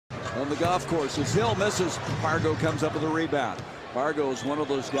on the golf course. As Hill misses, Pargo comes up with a rebound. Pargo is one of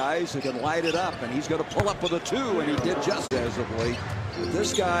those guys who can light it up, and he's going to pull up with a 2, and he did just as of late. But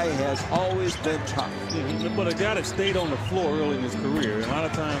this guy has always been tough. But a guy that stayed on the floor early in his career, a lot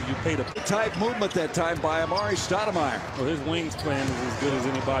of times you pay the type movement that time by Amari Stoudemire. Well, his wingspan is as good as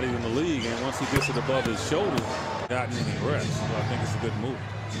anybody in the league, and once he gets it above his shoulders, gotten any rest. So I think it's a good move.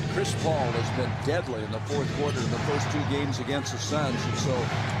 Chris Paul has been deadly in the fourth quarter in the first 2 games against the Suns, and so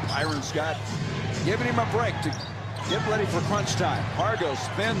Byron Scott giving him a break to get ready for crunch time. Pargo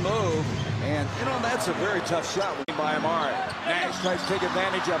spin move, and that's a very tough shot by Amari. Nash tries to take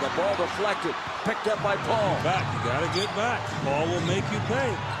advantage of it. Ball deflected, picked up by Paul. Back, you got to get back. Paul will make you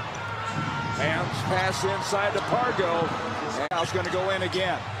pay. Hands pass inside to Pargo. And now it's going to go in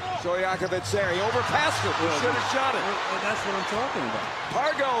again. Stojakovic there. He overpassed it. He should have shot it. And that's what I'm talking about.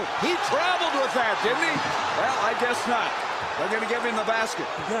 Pargo, he traveled with that, didn't he? Well, I guess not. They're going to give him the basket.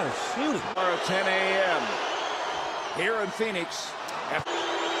 You got to shoot it. Tomorrow at 10 a.m. here in Phoenix.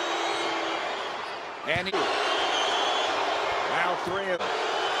 And now 3 of them.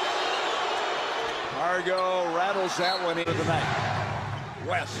 Pargo rattles that one into the night.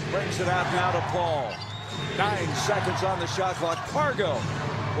 West brings it out now to Paul. 9 seconds on the shot clock. Pargo.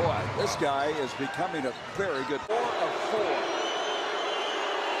 Boy, this guy is becoming a very good 4 of 4.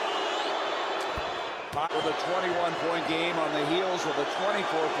 With a 21-point game on the heels of a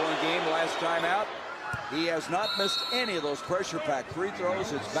 24-point game last time out. He has not missed any of those pressure-packed free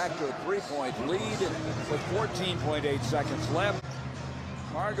throws. It's back to a 3-point lead with 14.8 seconds left.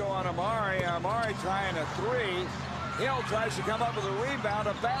 Pargo on Amari. Amari trying a 3. Hill tries to come up with a rebound,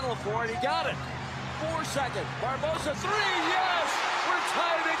 a battle for it. He got it. 4 seconds. Barbosa 3. Yes! We're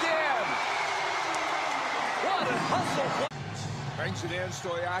tied again. What a hustle. Brings it in,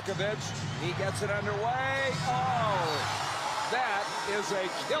 Stojakovic. He gets it underway. Oh! That is a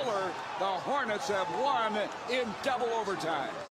killer. The Hornets have won in double overtime.